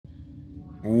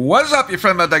What's up, your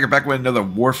friend Matt Dagger back with another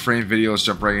Warframe video. Let's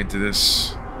jump right into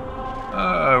this. Where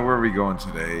are we going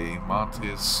today?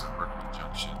 Montes, Mercury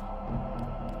Junction.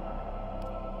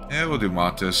 Yeah, we'll do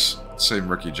Montes. Save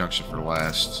Mercury Junction for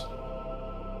last.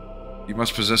 You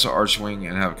must possess an Archwing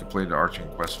and have completed the Archwing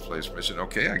quest place mission.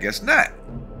 Okay, I guess not.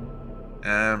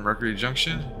 And Mercury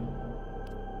Junction.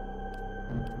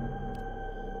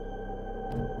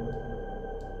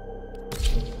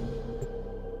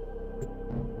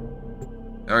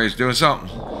 Oh, he's doing something.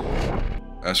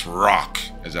 That's rock,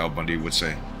 as Al Bundy would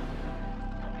say.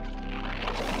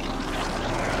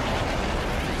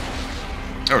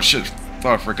 Oh shit,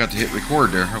 thought I forgot to hit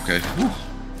record there. Okay. Whew.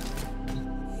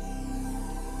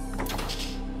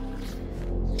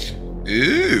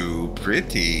 Ooh,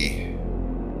 pretty.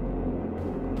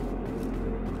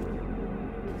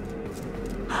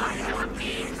 I am a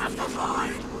being of the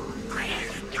void,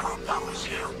 created to oppose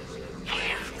you.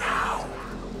 Live now.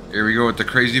 Here we go with the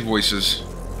crazy voices.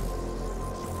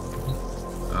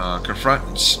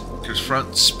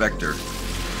 Confront Spectre.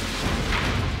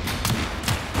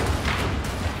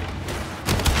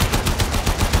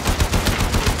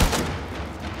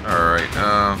 Alright,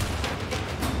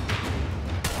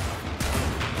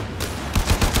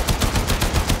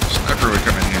 Sniper would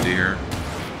come in handy here.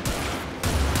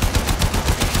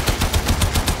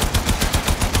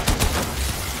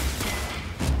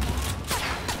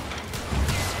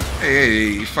 Hey,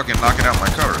 you fucking knocking out my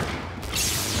cover.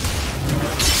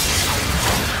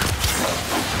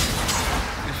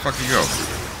 Where the fuck you go?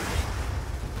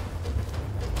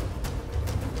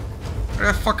 Where'd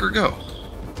that fucker go?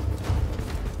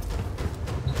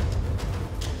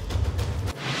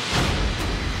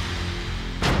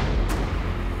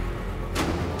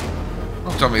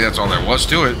 Don't tell me that's all there was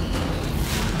to it.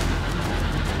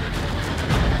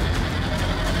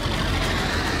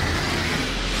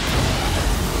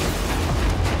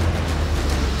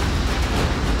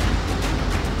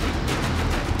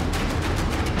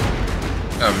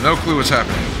 I have no clue what's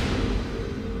happening.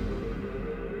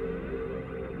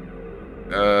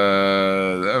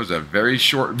 That was a very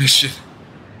short mission.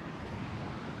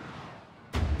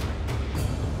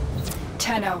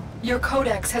 Tenno, your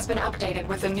codex has been updated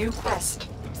with a new quest.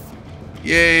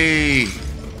 Yay!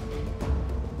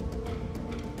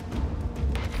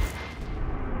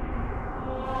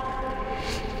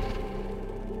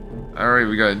 Alright,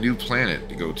 we got a new planet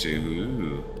to go to.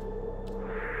 Ooh.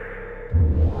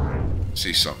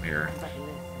 See something here.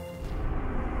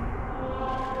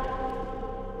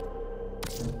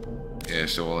 Yeah,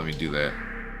 so well, let me do that.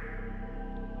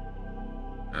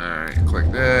 Alright, click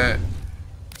that.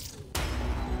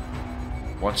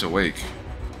 Once awake.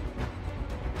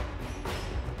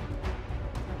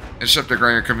 Intercept the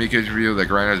Grineer communication reveal that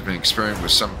Grineer has been experimenting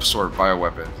with some sort of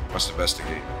bioweapon. Must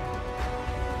investigate.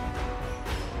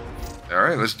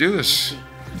 Alright, let's do this.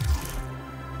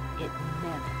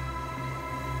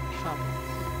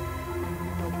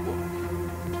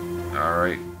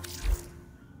 Alright.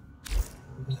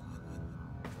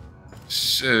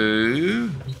 So...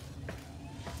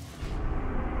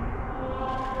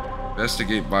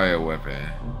 investigate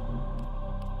bioweapon.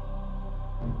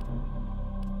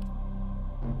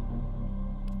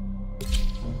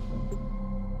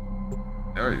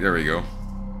 Alright, there we go.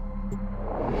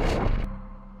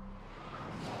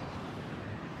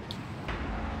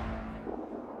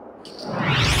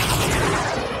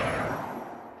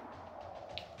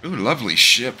 Ooh, lovely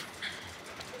ship.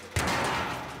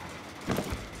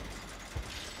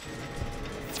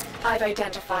 I've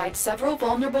identified several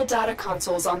vulnerable data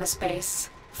consoles on the base.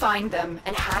 Find them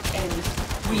and hack in.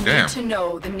 We need to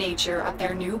know the nature of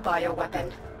their new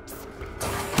bioweapon.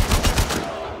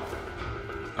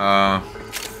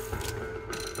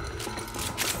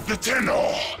 The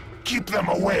Tenno! Keep them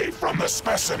away from the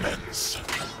specimens!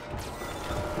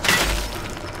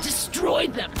 Destroy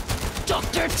them!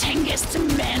 Dr. Tengus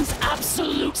demands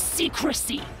absolute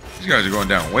secrecy! These guys are going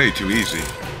down way too easy.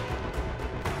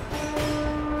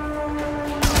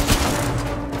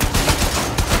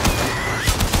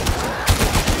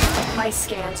 My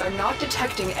scans are not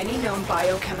detecting any known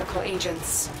biochemical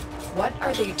agents. What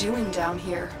are they doing down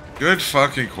here? Good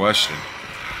fucking question.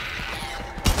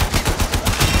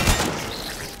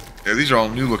 Yeah, these are all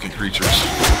new looking creatures.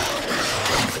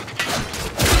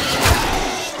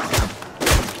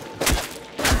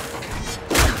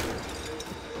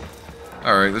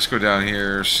 Alright, let's go down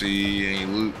here, see any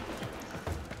loot.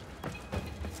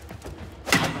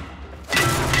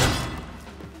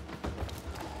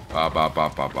 Ba ba ba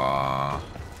ba ba.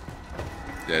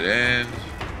 Dead end.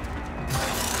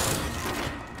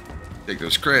 Take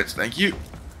those crits, thank you.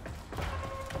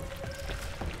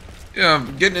 Yeah,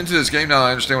 I'm getting into this game now.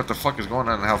 I understand what the fuck is going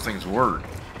on and how things work.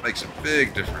 Makes a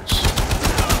big difference.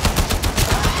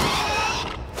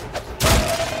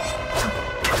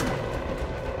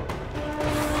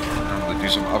 I'm gonna do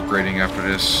some upgrading after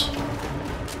this.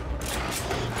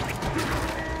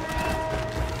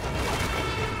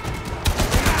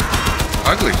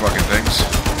 Ugly fucking things.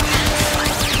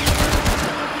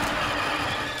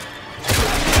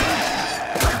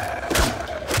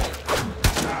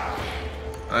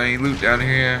 Any loot down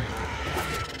here?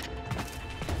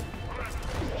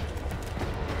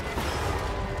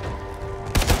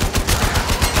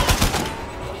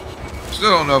 Still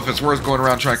don't know if it's worth going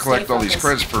around trying to collect all these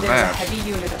credits per map.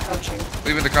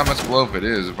 Leave in the comments below if it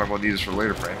is, if I'm going to need this for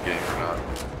later for endgame or not.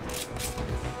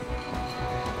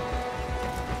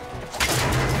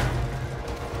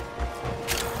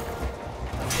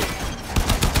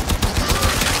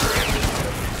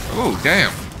 Oh,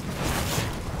 damn.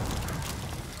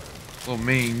 Little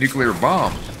mean nuclear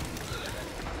bomb.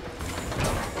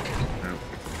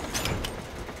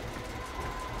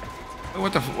 Oh,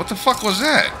 what the fuck was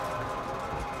that?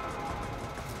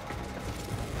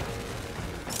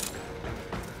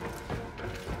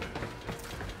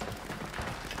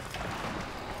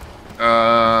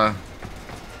 I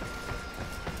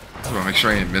want to make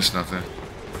sure I didn't miss nothing.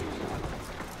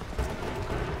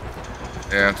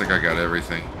 Yeah, I think I got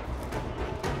everything.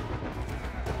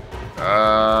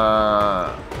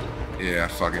 Yeah,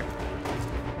 fuck it.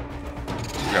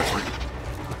 We got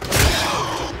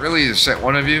 3. Really? You sent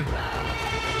one of you?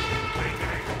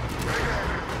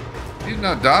 You did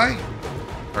not die?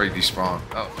 Or you despawn?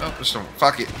 Oh, no, just don't.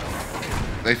 Fuck it.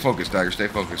 Stay focused, Dagger. Stay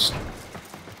focused.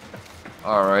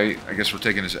 Alright, I guess we're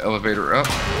taking this elevator up.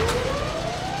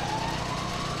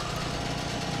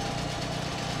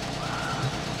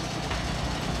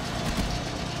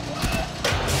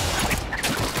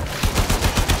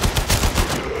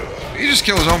 He just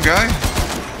killed his own guy?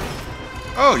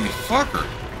 Oh, you fucker.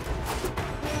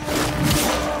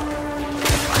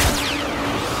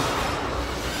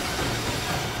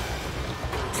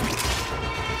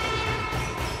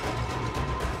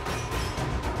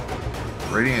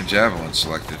 Radiant Javelin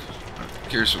selected. I'm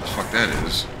curious what the fuck that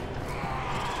is.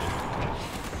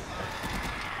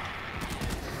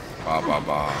 Ba ba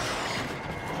ba.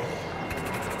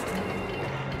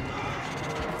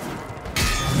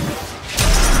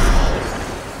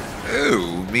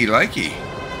 Ooh, me likey.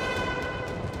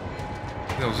 What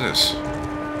the hell is this?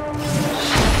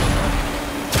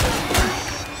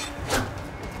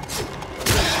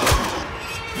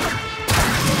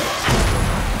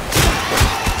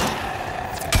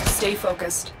 Stay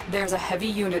focused. There's a heavy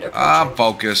unit approaching. I'm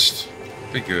focused.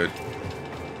 Be good.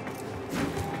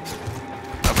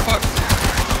 Oh, fuck.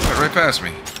 Went right past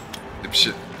me.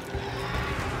 Dipshit.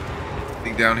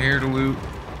 Anything down here to loot?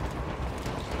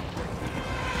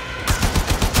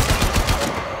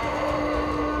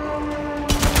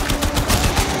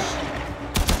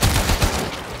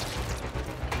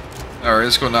 Alright,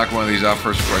 let's go knock one of these out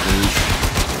first before I loot.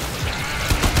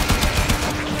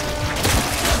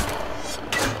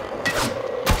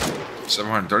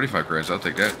 735 credits, I'll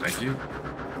take that, thank you.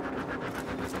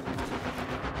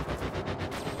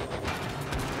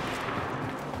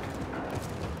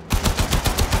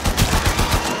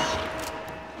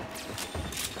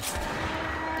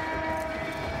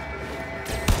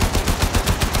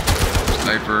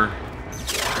 Sniper.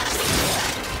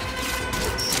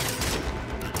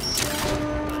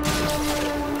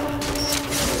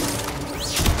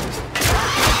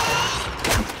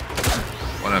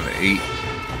 One out of 8.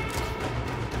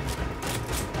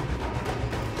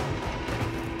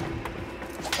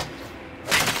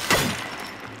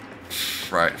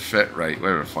 Right, Fet right,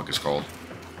 whatever the fuck it's called.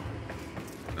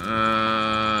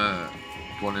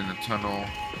 Going in the tunnel.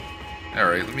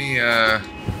 Alright, let me a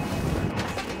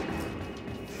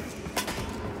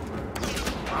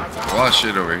lot of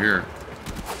shit over here.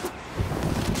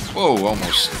 Whoa,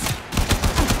 almost.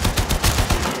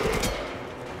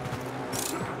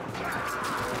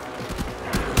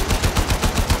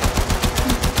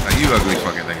 Now you ugly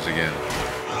fucking things again.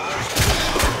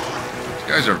 These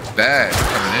guys are bad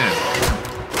coming in.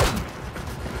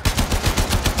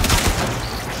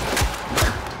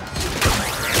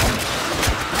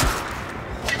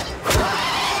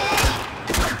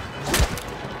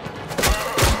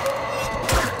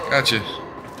 Gotcha.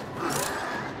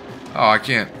 Oh, I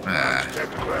can't. Ah.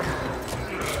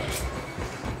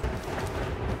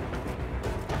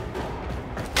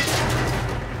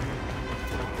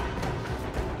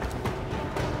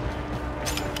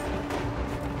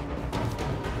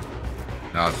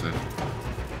 Nothing.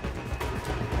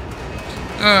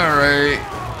 All right.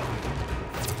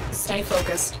 Stay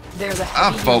focused. There's a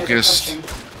I'm heavy unit focused.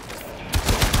 approaching.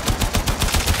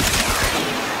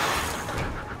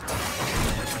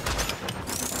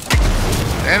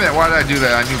 Damn it, why did I do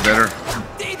that? I knew better.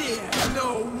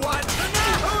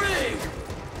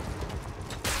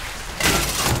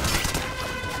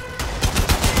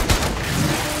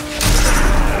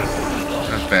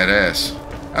 That's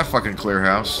badass. That fucking clear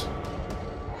house.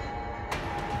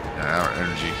 Yeah, our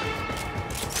energy.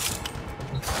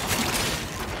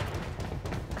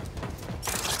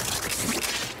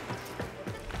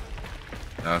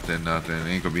 Nothing.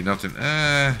 Ain't gonna be nothing.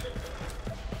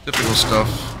 Typical stuff.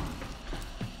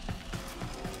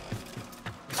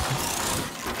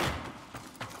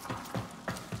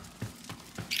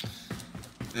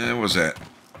 What was that?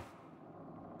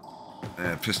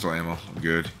 Pistol ammo. I'm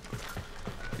good.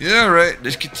 Yeah, alright.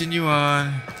 Let's continue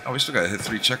on. Oh, we still gotta hit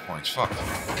 3 checkpoints. Fuck.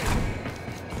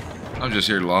 I'm just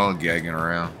here lollygagging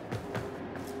around.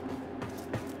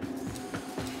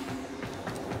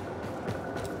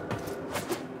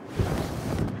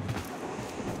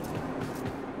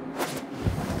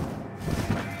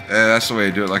 Yeah, that's the way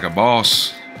to do it, like a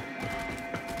boss.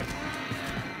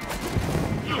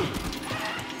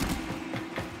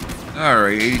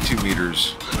 Alright, 82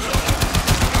 meters.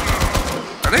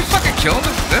 Are they fucking killing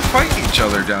them? They're fighting each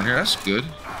other down here. That's good.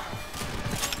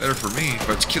 Better for me,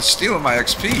 but it's stealing my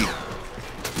XP.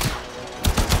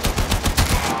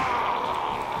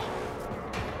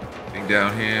 Thing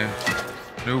down here.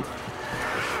 Nope.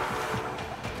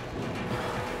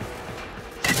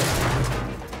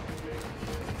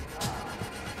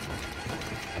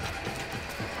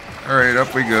 Alright,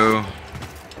 up we go.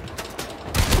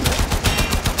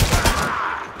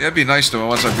 Yeah, it'd be nice though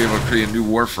once I'd be able to create a new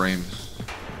Warframe.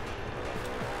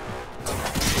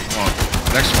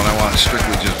 Next one I want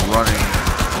strictly just running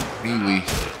melee.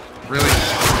 Really?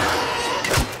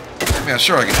 I mean, I'm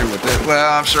sure I can do it with it.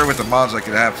 Well, I'm sure with the mods I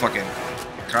could have fucking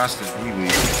constant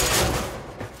melee.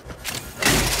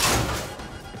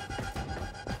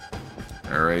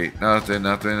 Alright, nothing.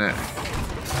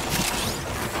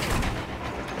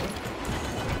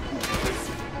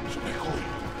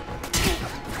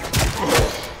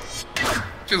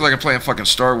 Feels like I'm playing fucking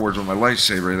Star Wars with my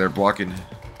lightsaber there blocking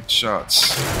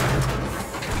shots.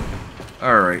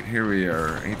 Alright, here we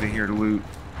are. Anything here to loot?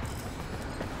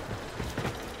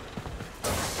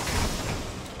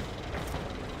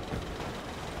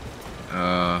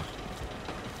 Oh,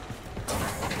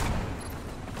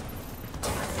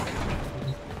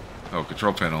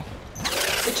 control panel.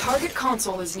 The target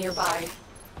console is nearby.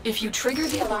 If you trigger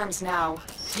the alarms now,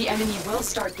 the enemy will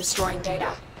start destroying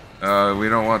data. We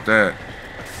don't want that.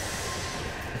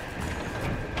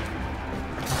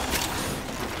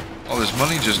 All this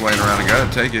money just laying around, I gotta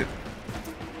take it.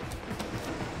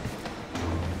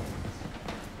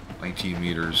 19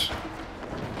 meters.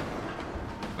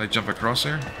 Did I jump across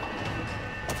there?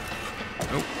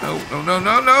 Nope,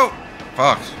 no.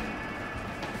 Fuck.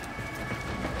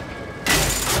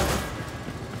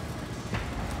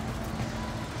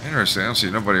 Interesting, I don't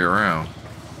see nobody around.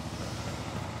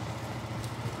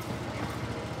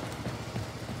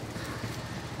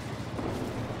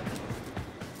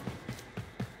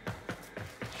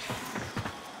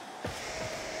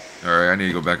 Alright, I need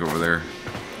to go back over there.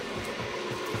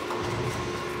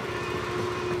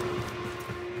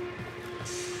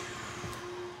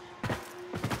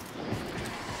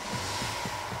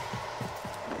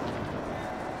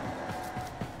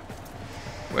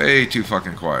 Way too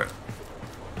fucking quiet.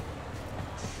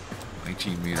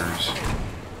 19 meters.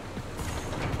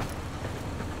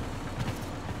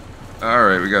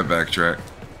 Alright, we got backtrack.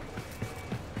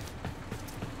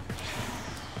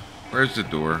 Where's the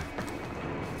door?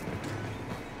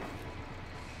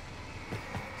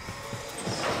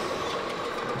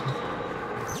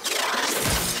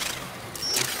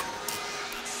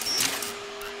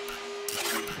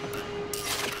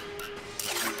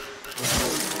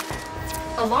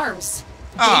 Alarms.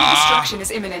 Data destruction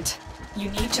is imminent. You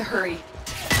need to hurry.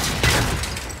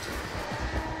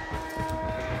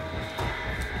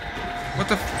 What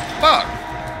the fuck?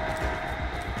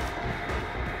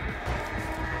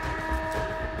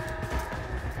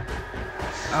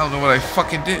 I don't know what I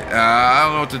fucking did. I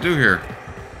don't know what to do here.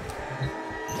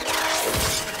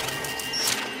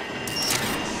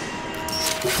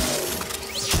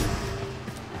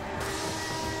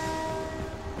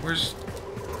 Where's...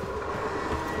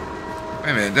 Wait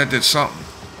a minute, that did something.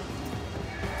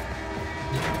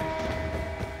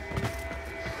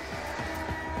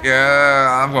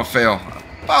 Yeah, I'm gonna fail.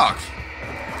 Fuck.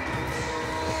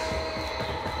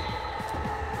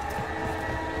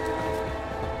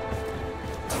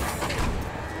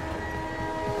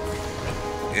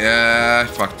 Yeah,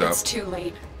 I fucked up. It's too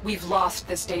late. We've lost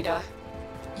this data.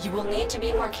 You will need to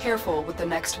be more careful with the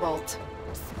next vault.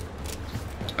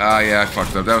 Ah, yeah, I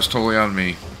fucked up. That was totally on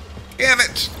me. Damn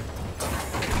it!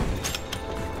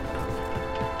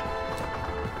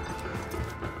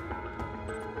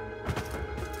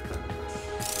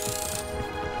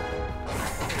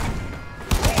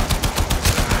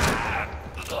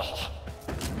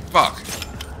 Fuck.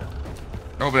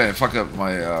 I hope I didn't fuck up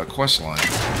my quest line.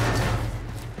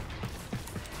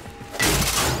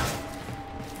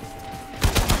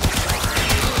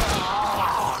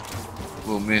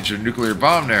 Little miniature nuclear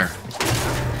bomb there.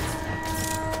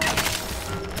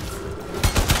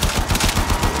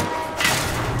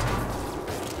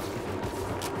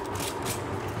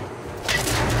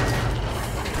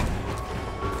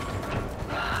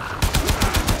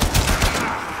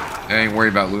 I ain't worried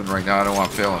about looting right now. I don't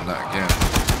want to fail on that again.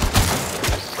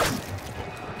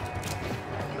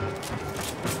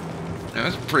 Yeah,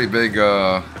 that's a pretty big,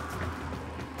 why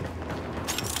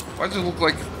does it look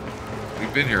like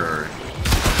we've been here already?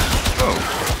 Oh.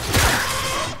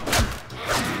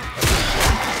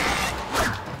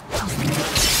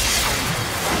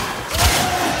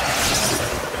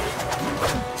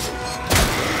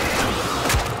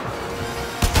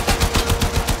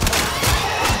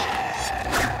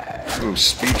 Ooh,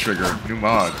 speed trigger, new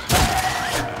mod.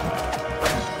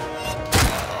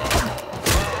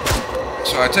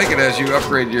 So I take it as you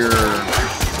upgrade your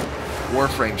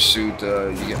Warframe suit,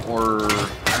 you get more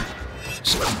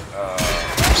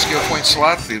skill point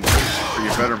slot for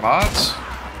your better mods?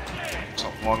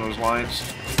 Something along those lines.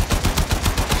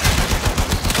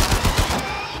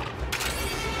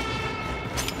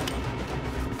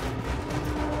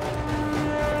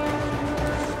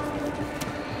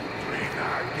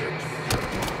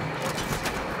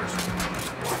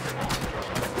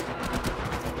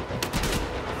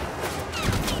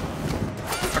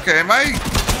 Okay, am I...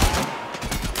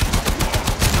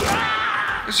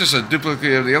 It's just a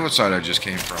duplicate of the other side I just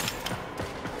came from.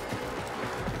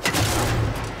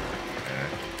 Okay.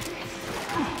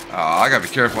 Oh, I gotta be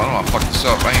careful. I don't want to fuck this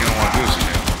up. I ain't gonna want to do this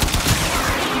again.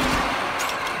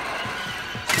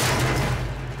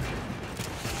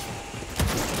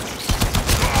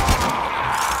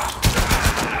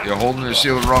 You're holding the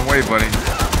shield the wrong way, buddy.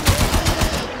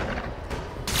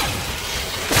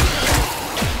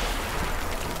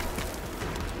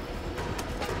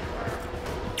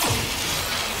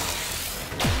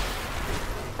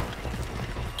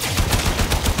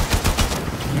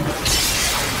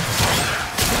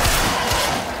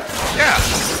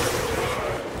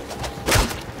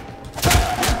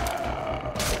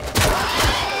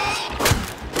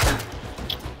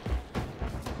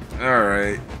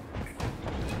 Alright.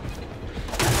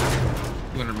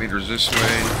 200 meters this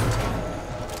way.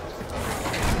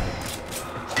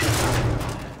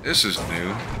 This is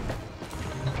new.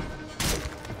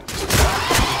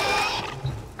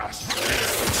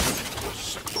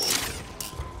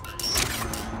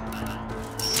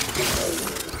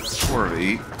 Four of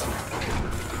 8.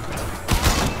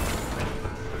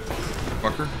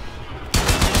 Fucker.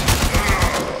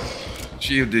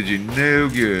 Shield did you no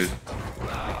good.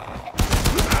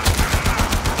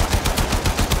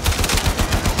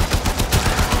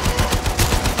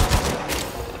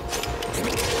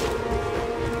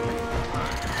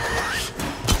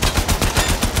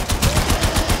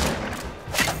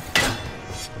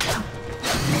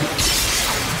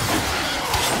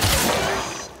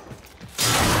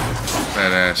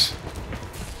 Badass.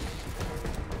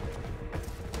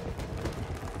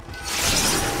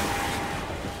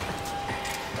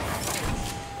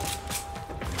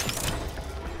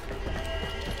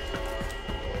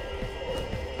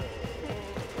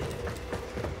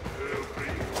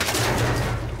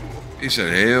 He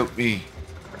said, help me.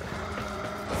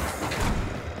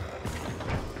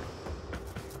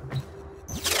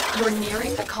 You're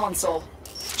nearing the console.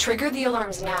 Trigger the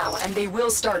alarms now, and they will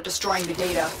start destroying the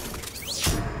data.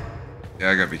 Yeah,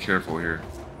 I gotta be careful here.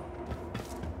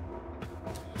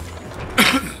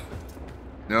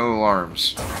 No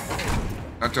alarms.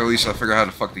 Not till at least I figure out how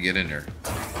the fuck to get in there.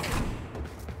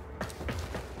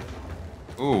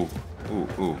 Ooh, ooh,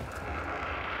 ooh.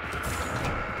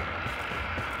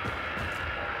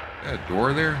 Is that a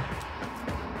door there?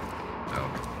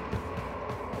 No.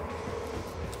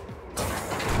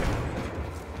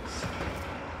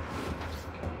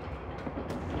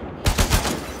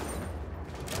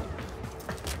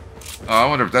 Oh, I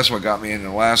wonder if that's what got me in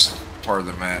the last part of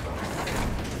the map.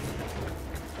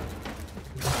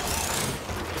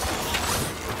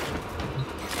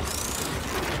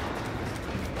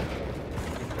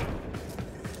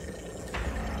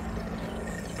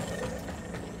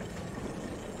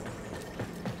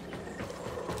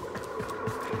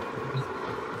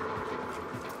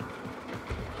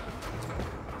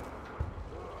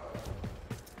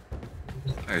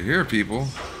 hear people.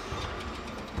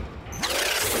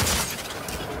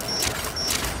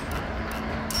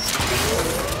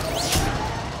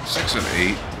 Six and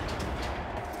 8.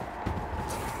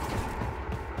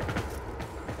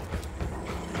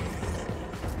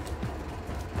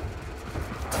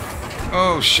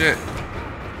 Oh shit.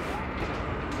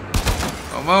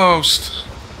 Almost.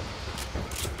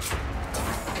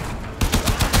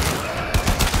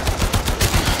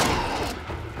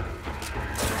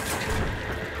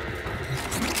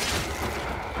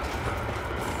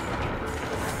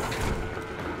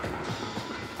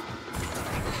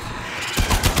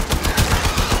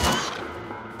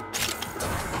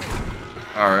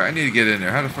 Alright, I need to get in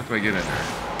there. How the fuck do I get in there?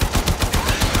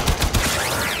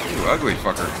 You ugly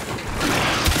fucker.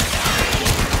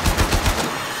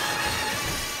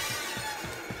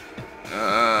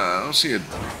 I don't see it.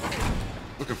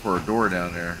 Looking for a door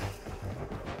down there.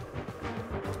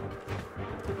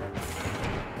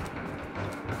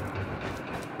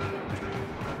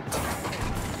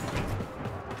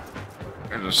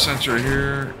 There's a sensor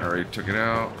here. I already took it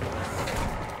out.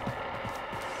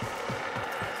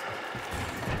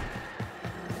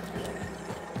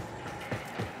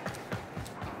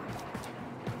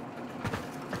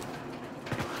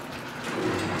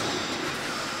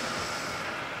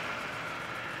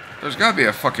 There's gotta be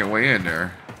a fucking way in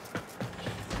there.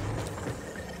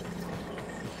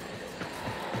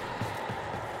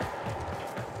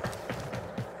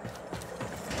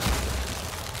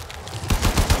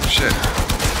 Oh, shit.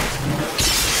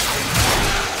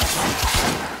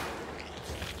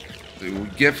 What do we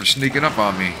get for sneaking up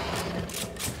on me?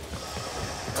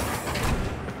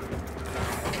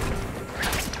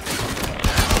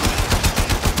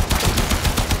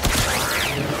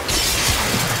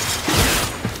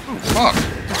 Fuck.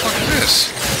 What the fuck is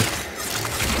this?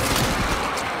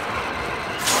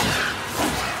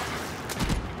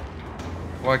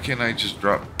 Why can't I just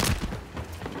drop?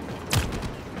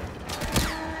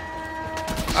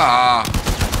 Ah.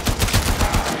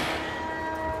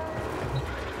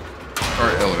 Or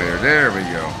elevator. There we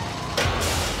go.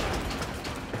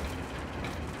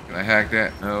 Can I hack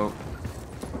that? No.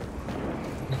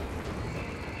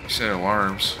 Set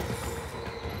alarms.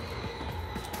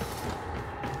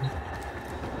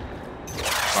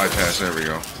 Bypass, there we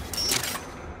go.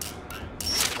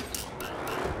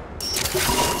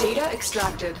 Data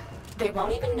extracted. They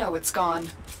won't even know it's gone.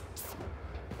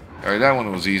 Alright, that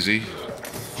one was easy.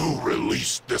 Who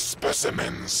released the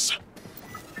specimens?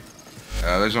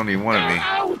 There's only one of me. They're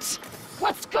out!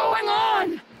 What's going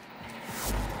on?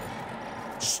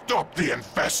 Stop the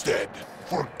infested.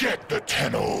 Forget the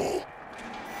Tenno.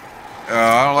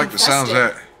 I don't like the sounds of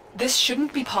that. This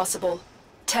shouldn't be possible.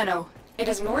 Tenno, it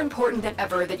is more important than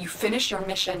ever that you finish your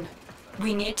mission.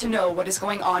 We need to know what is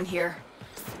going on here.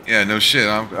 Yeah, no shit.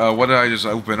 What did I just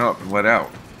open up and let out?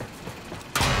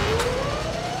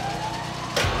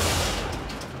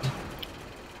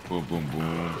 Boom, boom,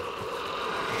 boom.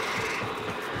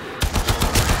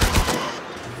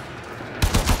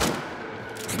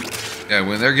 Yeah,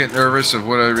 when they're getting nervous of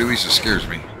what I release, it scares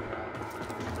me.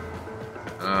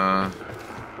 Alright.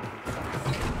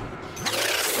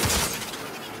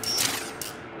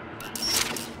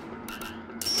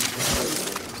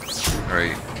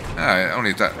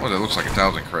 Only that. Well, that looks like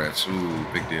 1,000 credits. Ooh,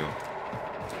 big deal.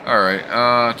 Alright,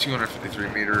 253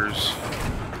 meters.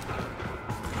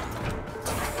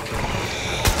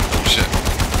 Oh, shit.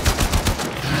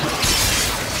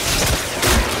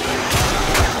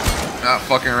 Not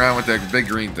fucking around with that big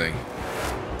green thing.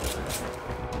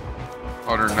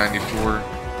 194.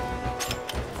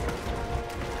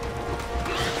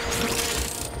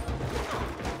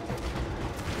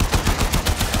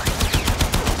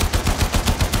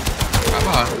 Come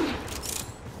on.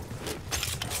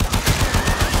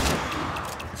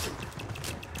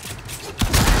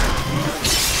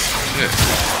 Shit.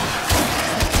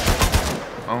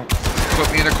 Don't put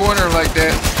me in a corner like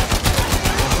that.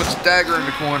 Don't put the dagger in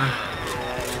the corner.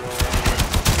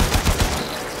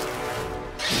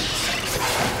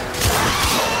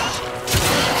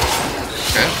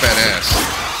 Okay, that's badass.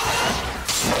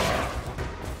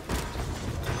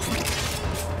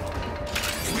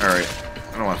 Alright.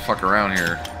 I don't want to fuck around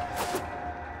here.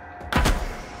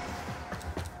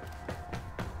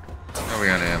 Oh, we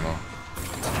got ammo.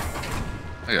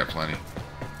 I got plenty.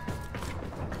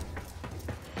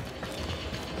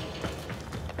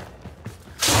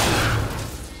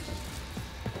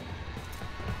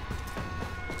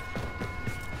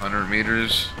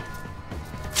 Meters.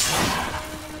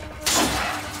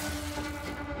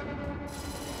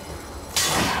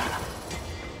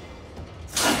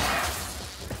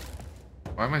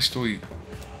 Why am I still...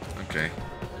 Okay.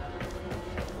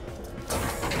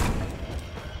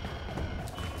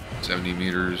 70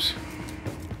 meters.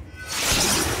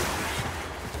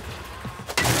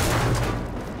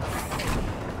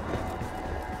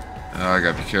 I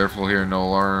gotta be careful here, no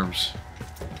alarms.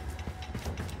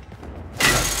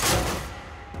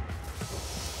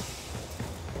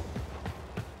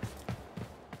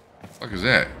 What the fuck is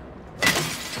that?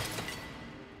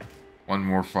 One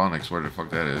more phonics, where the fuck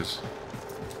that is.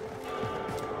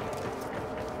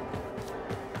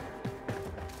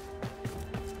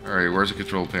 Alright, where's the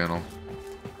control panel?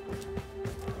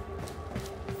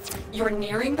 You're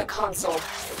nearing the console.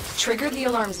 Trigger the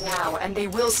alarms now, and they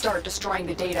will start destroying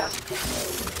the data.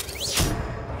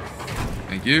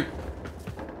 Thank you.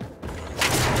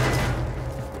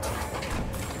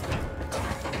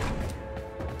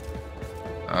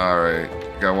 Alright,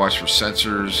 gotta watch for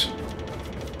sensors.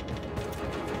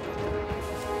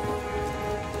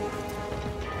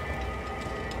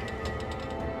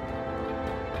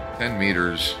 $10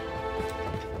 meters.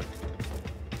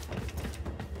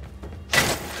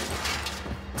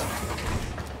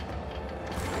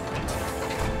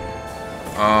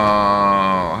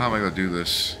 How am I gonna do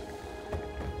this?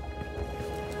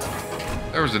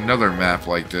 There was another map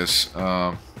like this.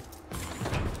 How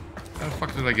the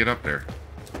fuck did I get up there?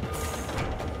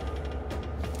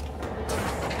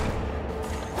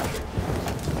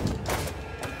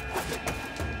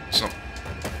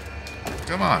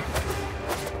 Come on.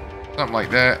 Something like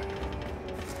that.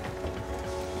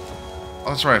 Oh,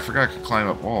 that's right. I forgot I could climb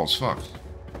up walls. Fuck.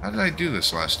 How did I do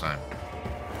this last time?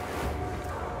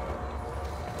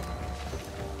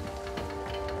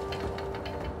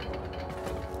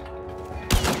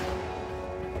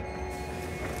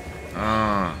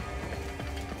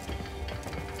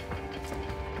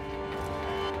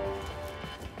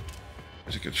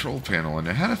 There's a control panel in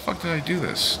there. How the fuck did I do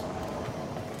this?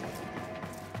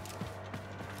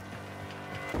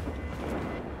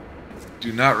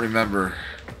 Do not remember.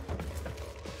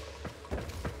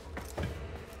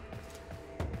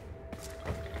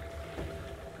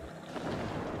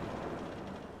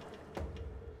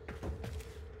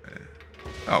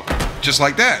 Oh, just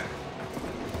like that.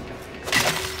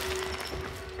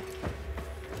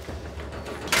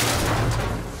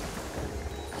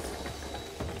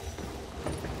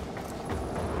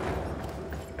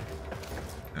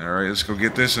 All right, let's go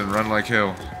get this and run like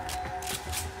hell.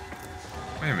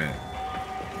 Wait a minute.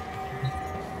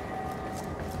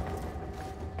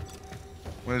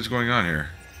 What is going on here?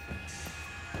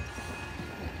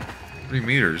 3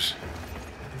 meters.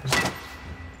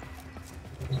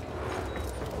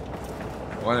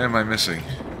 What am I missing?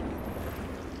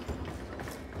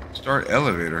 Start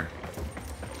elevator.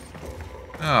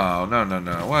 No, no, no,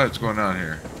 no. What's going on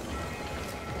here?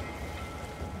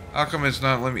 How come it's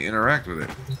not letting me interact with it?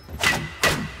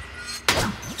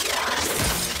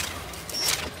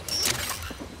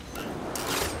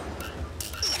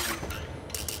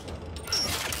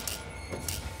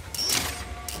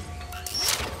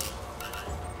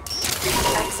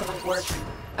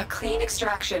 A clean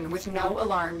extraction with no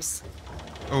alarms.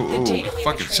 Oh, The data we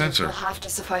fucking retrieved sensor. will have to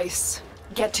suffice.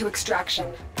 Get to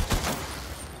extraction.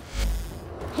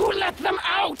 Who let them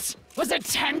out? Was it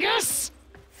Tengus?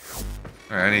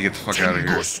 Alright, I need to get the fuck out of here.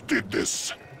 Tengus did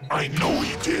this. I know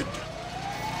he did.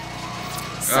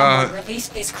 Someone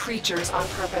released these creatures on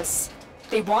purpose.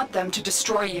 They want them to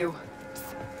destroy you.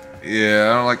 Yeah,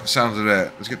 I don't like the sounds of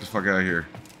that. Let's get the fuck out of here.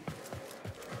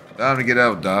 Time to get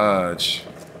out, dodge.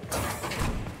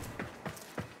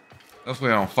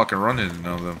 Hopefully I don't fucking run into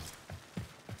none of them.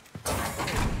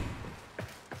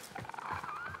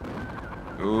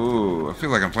 Ooh, I feel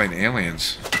like I'm playing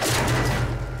Aliens.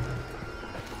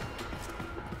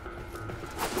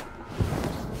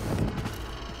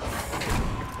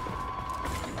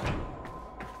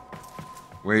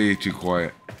 Way too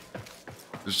quiet.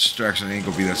 This distraction ain't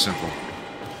gonna be that simple.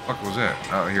 What the fuck was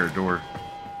that? Out here, a door.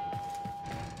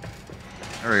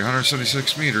 Alright,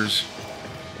 176 meters.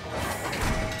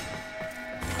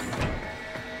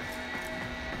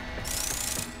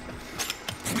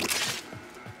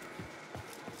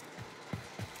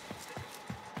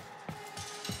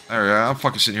 Alright, I'm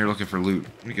fucking sitting here looking for loot.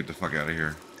 Let me get the fuck out of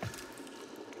here.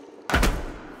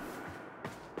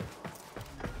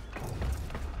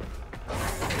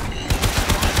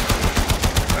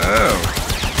 Oh.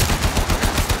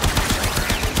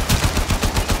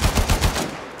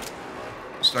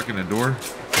 Stuck in the door.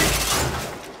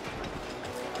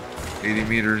 80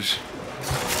 meters.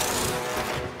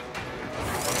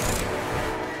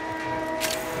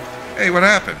 Hey, what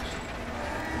happened?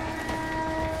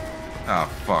 Oh,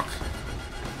 fuck.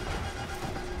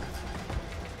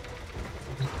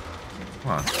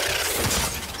 Come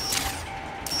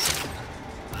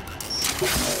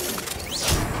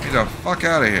Get the fuck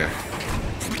out of here.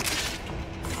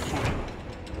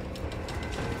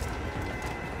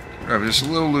 Alright, just a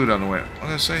little loot on the way. What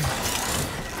did I say?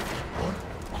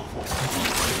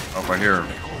 Oh, I hear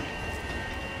him.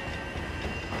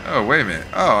 Oh, wait a minute.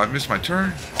 Oh, I missed my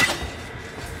turn?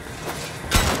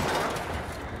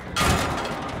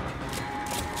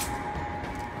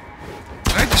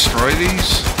 Can I destroy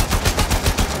these?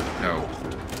 No.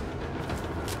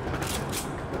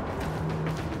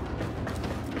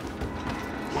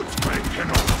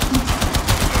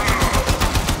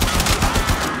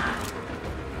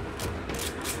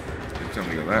 Tell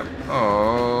me to go that.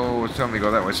 Oh, it's telling me to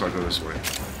go that way, so I'll go this way.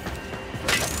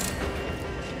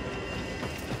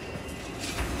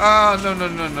 Ah, no.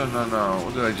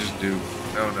 What did I just do?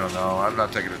 No. I'm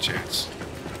not taking a chance.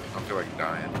 I don't feel like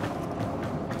dying.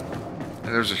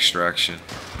 And there's extraction.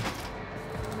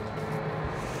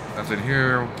 Nothing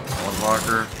here. One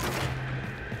locker.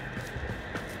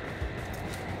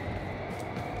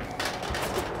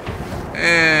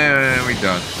 And we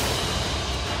done.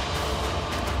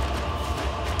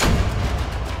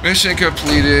 Mission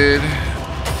completed.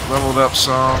 Leveled up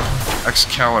some.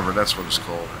 Excalibur, that's what it's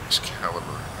called.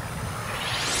 Excalibur.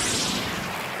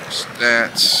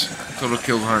 Stats. Total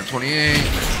killed 128.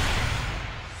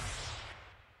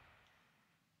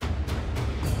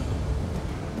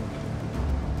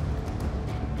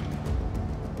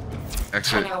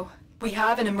 Exit. Tenno, we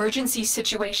have an emergency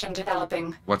situation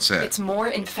developing. What's that? It's more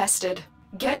infested.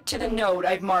 Get to the node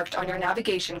I've marked on your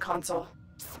navigation console.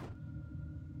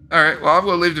 Alright, well, I'm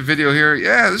going to leave the video here.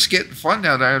 Yeah, this is getting fun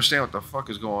now that I understand what the fuck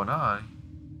is going on.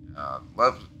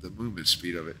 Love the movement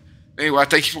speed of it. Anyway,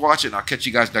 thank you for watching. I'll catch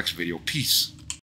you guys next video. Peace.